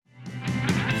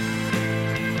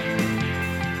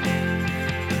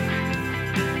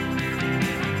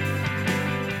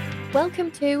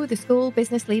Welcome to the School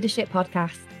Business Leadership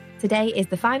Podcast. Today is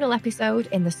the final episode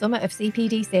in the Summer of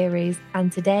CPD series,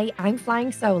 and today I'm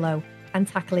flying solo and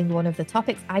tackling one of the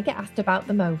topics I get asked about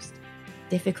the most: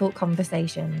 difficult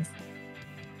conversations.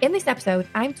 In this episode,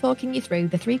 I'm talking you through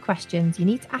the 3 questions you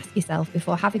need to ask yourself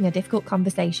before having a difficult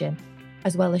conversation,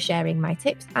 as well as sharing my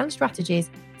tips and strategies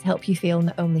to help you feel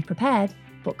not only prepared,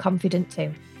 but confident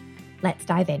too. Let's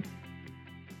dive in.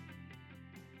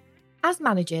 As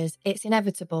managers, it's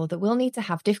inevitable that we'll need to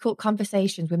have difficult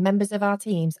conversations with members of our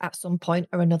teams at some point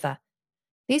or another.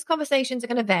 These conversations are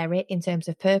going to vary in terms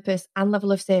of purpose and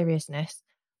level of seriousness,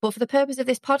 but for the purpose of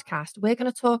this podcast, we're going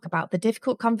to talk about the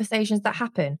difficult conversations that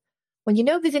happen when you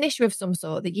know there's an issue of some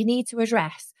sort that you need to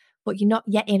address, but you're not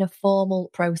yet in a formal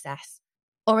process.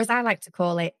 Or as I like to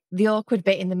call it, the awkward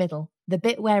bit in the middle, the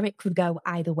bit where it could go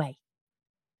either way.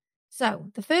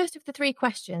 So, the first of the 3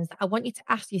 questions that I want you to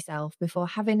ask yourself before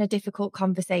having a difficult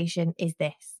conversation is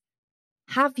this: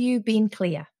 have you been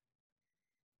clear?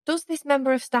 Does this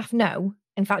member of staff know,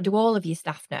 in fact, do all of your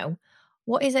staff know,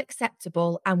 what is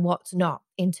acceptable and what's not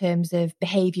in terms of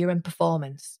behaviour and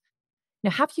performance?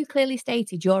 Now, have you clearly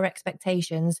stated your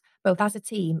expectations, both as a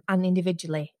team and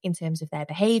individually, in terms of their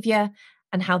behaviour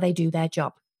and how they do their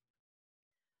job?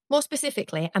 More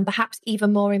specifically, and perhaps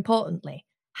even more importantly,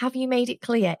 have you made it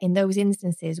clear in those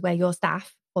instances where your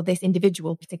staff, or this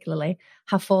individual particularly,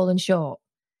 have fallen short?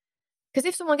 Because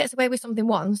if someone gets away with something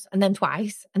once, and then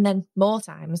twice, and then more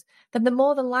times, then they're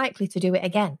more than likely to do it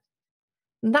again.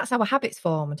 And that's how a habit's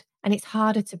formed, and it's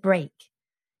harder to break.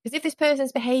 Because if this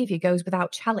person's behaviour goes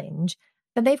without challenge,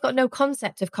 then they've got no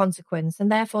concept of consequence,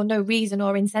 and therefore no reason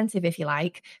or incentive, if you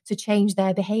like, to change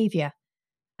their behaviour.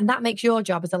 And that makes your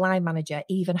job as a line manager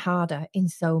even harder in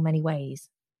so many ways.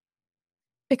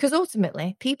 Because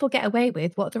ultimately, people get away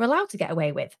with what they're allowed to get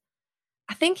away with.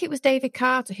 I think it was David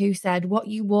Carter who said, "What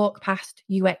you walk past,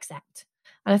 you accept."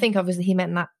 And I think obviously he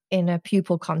meant that in a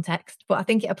pupil context, but I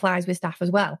think it applies with staff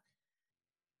as well.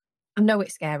 I know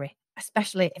it's scary,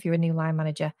 especially if you're a new line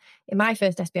manager. In my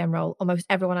first SBM role, almost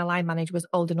everyone I line managed was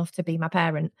old enough to be my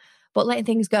parent. But letting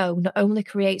things go not only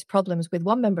creates problems with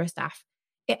one member of staff,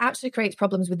 it actually creates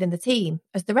problems within the team,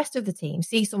 as the rest of the team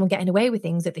see someone getting away with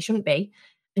things that they shouldn't be,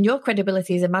 and your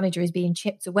credibility as a manager is being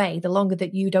chipped away the longer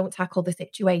that you don't tackle the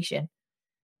situation.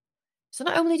 So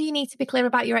not only do you need to be clear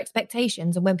about your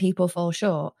expectations and when people fall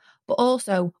short, but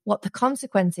also what the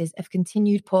consequences of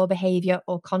continued poor behaviour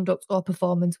or conduct or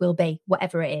performance will be,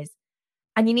 whatever it is.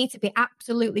 And you need to be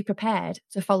absolutely prepared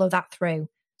to follow that through.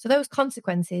 So those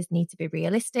consequences need to be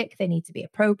realistic, they need to be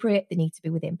appropriate, they need to be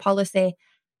within policy,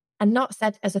 and not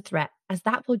said as a threat, as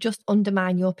that will just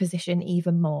undermine your position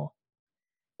even more.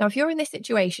 Now, if you're in this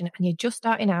situation and you're just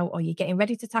starting out or you're getting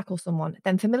ready to tackle someone,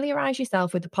 then familiarise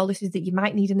yourself with the policies that you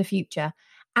might need in the future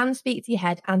and speak to your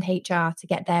head and HR to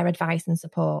get their advice and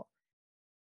support.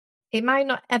 It might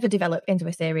not ever develop into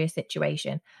a serious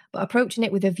situation, but approaching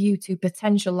it with a view to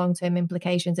potential long-term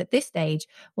implications at this stage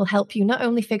will help you not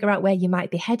only figure out where you might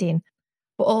be heading,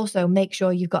 but also make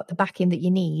sure you've got the backing that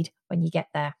you need when you get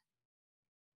there.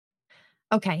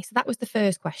 Okay, so that was the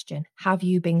first question. Have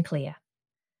you been clear?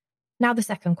 Now the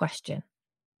second question.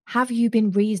 Have you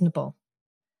been reasonable?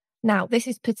 Now, this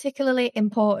is particularly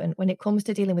important when it comes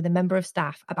to dealing with a member of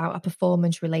staff about a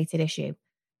performance-related issue,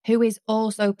 who is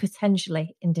also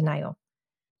potentially in denial.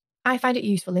 I find it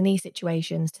useful in these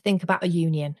situations to think about a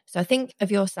union. So think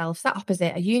of yourself sat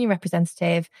opposite a union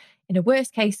representative. In a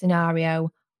worst-case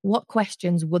scenario, what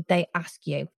questions would they ask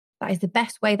you? That is the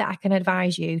best way that I can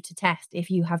advise you to test if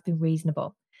you have been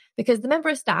reasonable. Because the member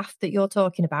of staff that you're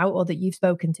talking about or that you've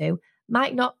spoken to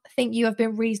might not think you have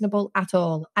been reasonable at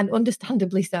all, and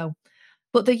understandably so.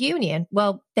 But the union,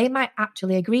 well, they might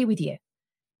actually agree with you.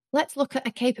 Let's look at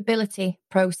a capability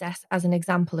process as an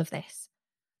example of this.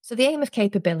 So the aim of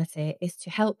capability is to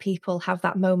help people have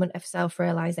that moment of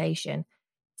self-realization,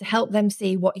 to help them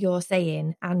see what you're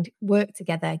saying and work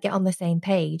together, get on the same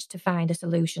page to find a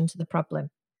solution to the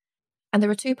problem. And there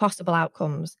are 2 possible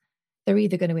outcomes. They're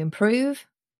either going to improve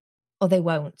or they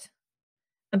won't.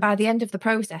 And by the end of the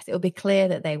process, it'll be clear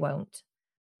that they won't.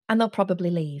 And they'll probably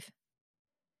leave.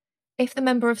 If the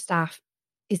member of staff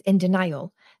is in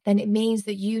denial, then it means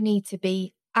that you need to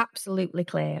be absolutely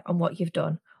clear on what you've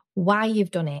done, why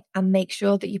you've done it, and make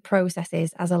sure that your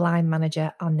processes as a line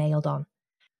manager are nailed on.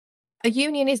 A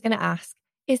union is going to ask,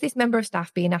 is this member of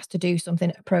staff being asked to do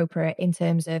something appropriate in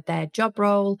terms of their job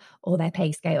role or their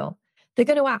pay scale? They're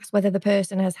going to ask whether the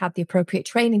person has had the appropriate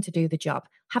training to do the job.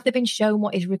 Have they been shown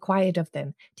what is required of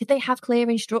them? Did they have clear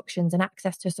instructions and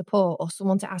access to support or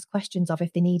someone to ask questions of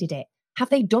if they needed it? Have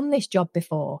they done this job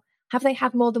before? Have they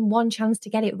had more than one chance to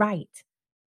get it right?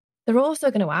 They're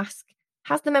also going to ask,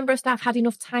 Has the member of staff had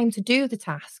enough time to do the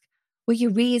task? Were you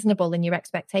reasonable in your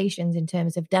expectations in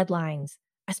terms of deadlines,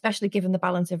 especially given the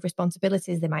balance of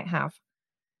responsibilities they might have?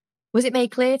 Was it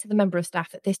made clear to the member of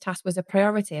staff that this task was a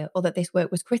priority or that this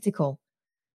work was critical?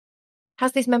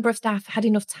 Has this member of staff had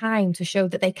enough time to show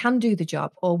that they can do the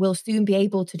job or will soon be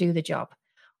able to do the job?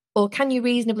 Or can you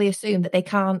reasonably assume that they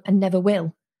can't and never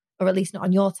will, or at least not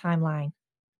on your timeline?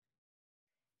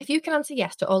 If you can answer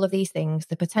yes to all of these things,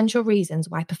 the potential reasons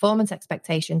why performance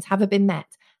expectations haven't been met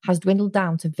has dwindled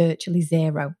down to virtually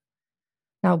zero.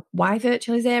 Now, why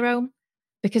virtually zero?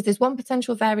 Because there's one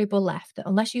potential variable left that,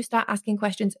 unless you start asking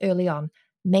questions early on,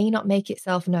 may not make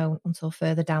itself known until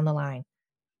further down the line.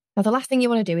 Now, the last thing you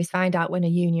want to do is find out when a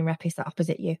union rep is sat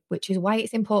opposite you, which is why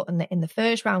it's important that in the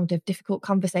first round of difficult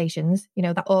conversations,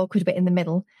 that awkward bit in the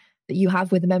middle that you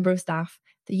have with a member of staff,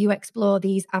 that you explore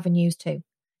these avenues too.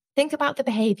 Think about the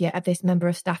behaviour of this member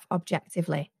of staff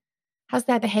objectively. Has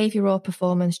their behaviour or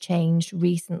performance changed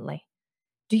recently?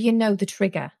 Do you know the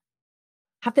trigger?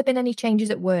 Have there been any changes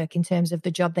at work in terms of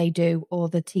the job they do or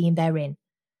the team they're in?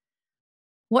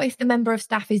 What if the member of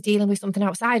staff is dealing with something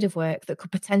outside of work that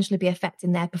could potentially be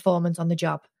affecting their performance on the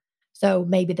job? So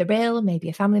maybe they're ill, maybe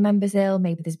a family member's ill,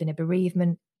 maybe there's been a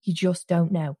bereavement. You just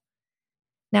don't know.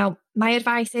 Now, my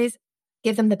advice is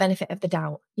give them the benefit of the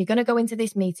doubt. You're going to go into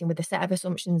this meeting with a set of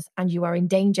assumptions, and you are in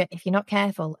danger, if you're not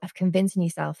careful, of convincing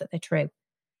yourself that they're true.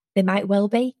 They might well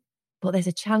be, but there's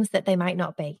a chance that they might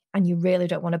not be, and you really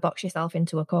don't want to box yourself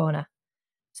into a corner.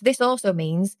 So this also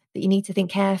means that you need to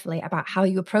think carefully about how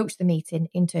you approach the meeting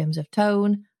in terms of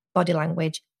tone, body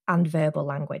language, and verbal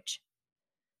language.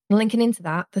 And linking into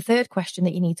that, the third question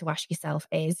that you need to ask yourself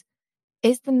is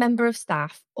the member of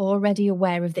staff already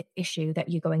aware of the issue that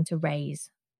you're going to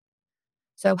raise?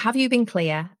 So have you been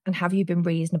clear and have you been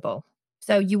reasonable?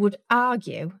 So you would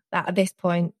argue that at this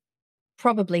point,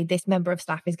 probably this member of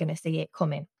staff is going to see it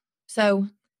coming. So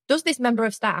does this member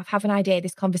of staff have an idea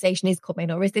this conversation is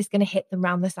coming, or is this going to hit them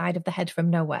round the side of the head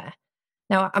from nowhere?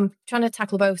 Now, I'm trying to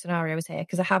tackle both scenarios here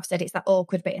because I have said it's that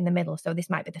awkward bit in the middle. So this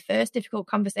might be the first difficult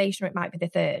conversation or it might be the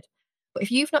third. But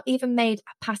if you've not even made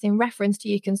a passing reference to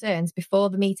your concerns before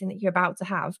the meeting that you're about to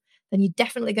have, then you're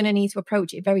definitely going to need to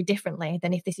approach it very differently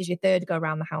than if this is your third go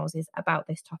around the houses about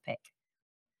this topic.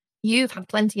 You've had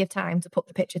plenty of time to put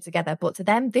the picture together, but to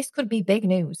them, this could be big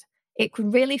news. It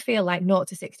could really feel like 0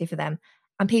 to 60 for them.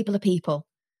 And people are people.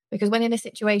 Because when in a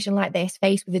situation like this,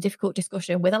 faced with a difficult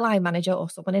discussion with a line manager or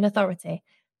someone in authority,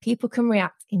 people can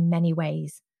react in many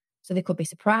ways. So they could be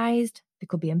surprised, they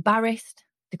could be embarrassed,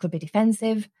 they could be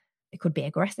defensive, they could be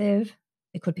aggressive,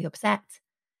 they could be upset.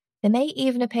 They may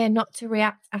even appear not to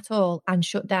react at all and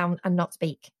shut down and not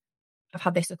speak. I've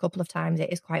had this a couple of times.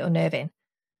 It is quite unnerving.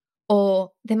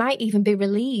 Or they might even be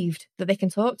relieved that they can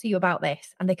talk to you about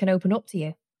this and they can open up to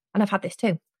you. And I've had this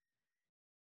too.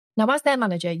 Now, as their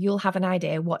manager, you'll have an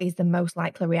idea what is the most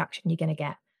likely reaction you're going to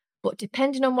get. But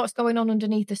depending on what's going on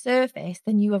underneath the surface,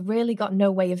 then you have really got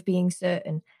no way of being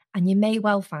certain, and you may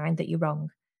well find that you're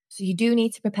wrong. So you do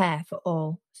need to prepare for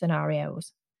all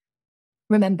scenarios.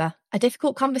 Remember, a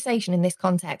difficult conversation in this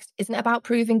context isn't about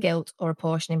proving guilt or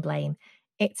apportioning blame.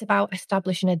 It's about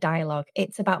establishing a dialogue.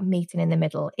 It's about meeting in the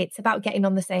middle. It's about getting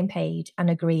on the same page and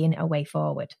agreeing a way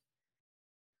forward.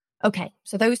 Okay,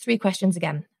 so those 3 questions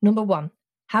again. Number 1,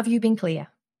 have you been clear?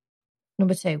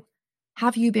 Number 2,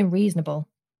 have you been reasonable?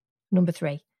 Number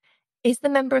 3, is the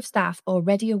member of staff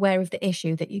already aware of the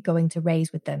issue that you're going to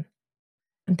raise with them?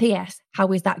 And P.S.,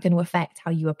 how is that going to affect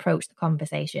how you approach the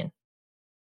conversation?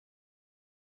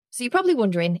 So you're probably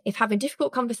wondering if having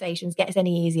difficult conversations gets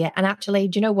any easier. And actually,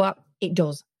 do you know what? It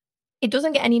does. It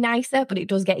doesn't get any nicer, but it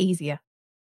does get easier.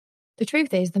 The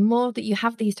truth is, the more that you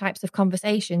have these types of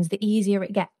conversations, the easier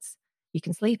it gets. You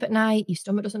can sleep at night, your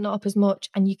stomach doesn't knot up as much,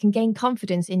 and you can gain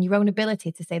confidence in your own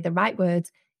ability to say the right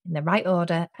words in the right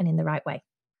order and in the right way.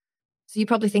 So you're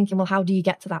probably thinking, well, how do you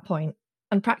get to that point?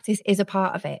 And practice is a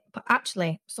part of it. But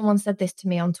actually, someone said this to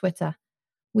me on Twitter.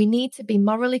 We need to be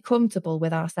morally comfortable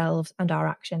with ourselves and our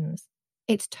actions.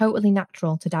 It's totally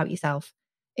natural to doubt yourself.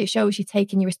 It shows you're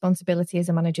taking your responsibility as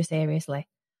a manager seriously.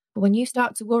 But when you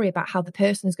start to worry about how the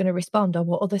person is going to respond or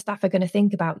what other staff are going to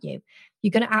think about you,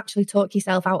 you're going to actually talk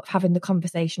yourself out of having the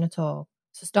conversation at all.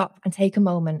 So stop and take a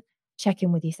moment, check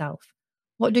in with yourself.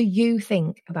 What do you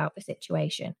think about the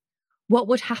situation? What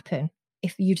would happen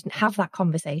if you didn't have that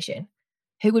conversation?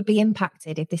 Who would be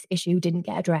impacted if this issue didn't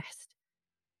get addressed?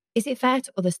 Is it fair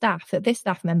to other staff that this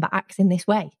staff member acts in this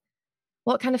way?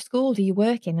 What kind of school do you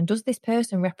work in, and does this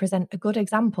person represent a good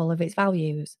example of its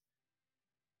values?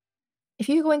 If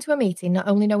you go into a meeting not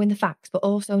only knowing the facts, but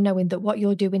also knowing that what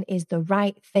you're doing is the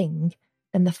right thing,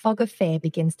 then the fog of fear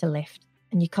begins to lift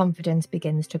and your confidence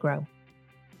begins to grow.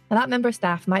 Now, that member of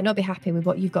staff might not be happy with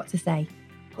what you've got to say,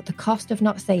 but the cost of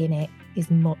not saying it is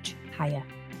much higher.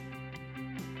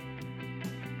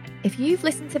 If you've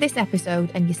listened to this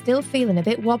episode and you're still feeling a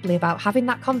bit wobbly about having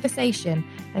that conversation,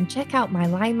 then check out my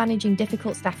Line Managing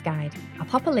Difficult Staff Guide. I'll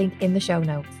pop a link in the show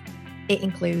notes. It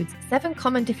includes 7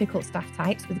 common difficult staff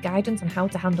types with guidance on how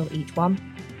to handle each one,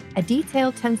 a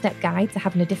detailed 10-step guide to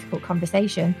having a difficult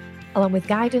conversation, along with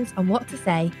guidance on what to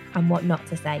say and what not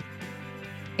to say.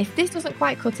 If this doesn't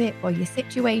quite cut it or your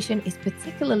situation is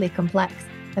particularly complex,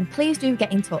 then please do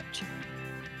get in touch.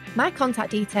 My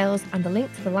contact details and the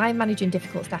link to the Line Managing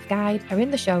Difficult Staff Guide are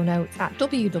in the show notes at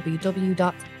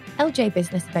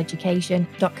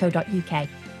www.ljbusinessofeducation.co.uk.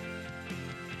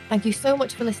 Thank you so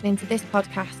much for listening to this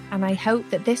podcast, and I hope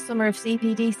that this Summer of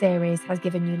CPD series has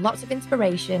given you lots of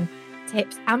inspiration,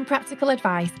 tips and practical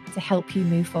advice to help you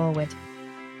move forward.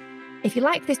 If you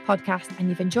like this podcast and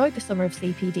you've enjoyed the Summer of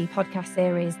CPD podcast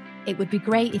series, it would be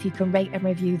great if you can rate and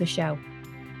review the show.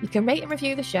 You can rate and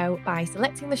review the show by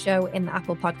selecting the show in the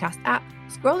Apple Podcast app,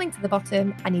 scrolling to the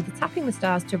bottom and either tapping the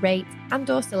stars to rate and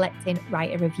or selecting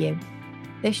write a review.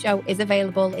 This show is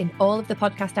available in all of the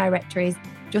podcast directories.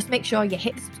 Just make sure you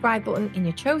hit the subscribe button in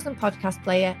your chosen podcast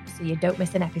player so you don't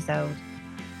miss an episode.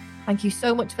 Thank you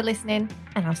so much for listening,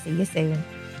 and I'll see you soon.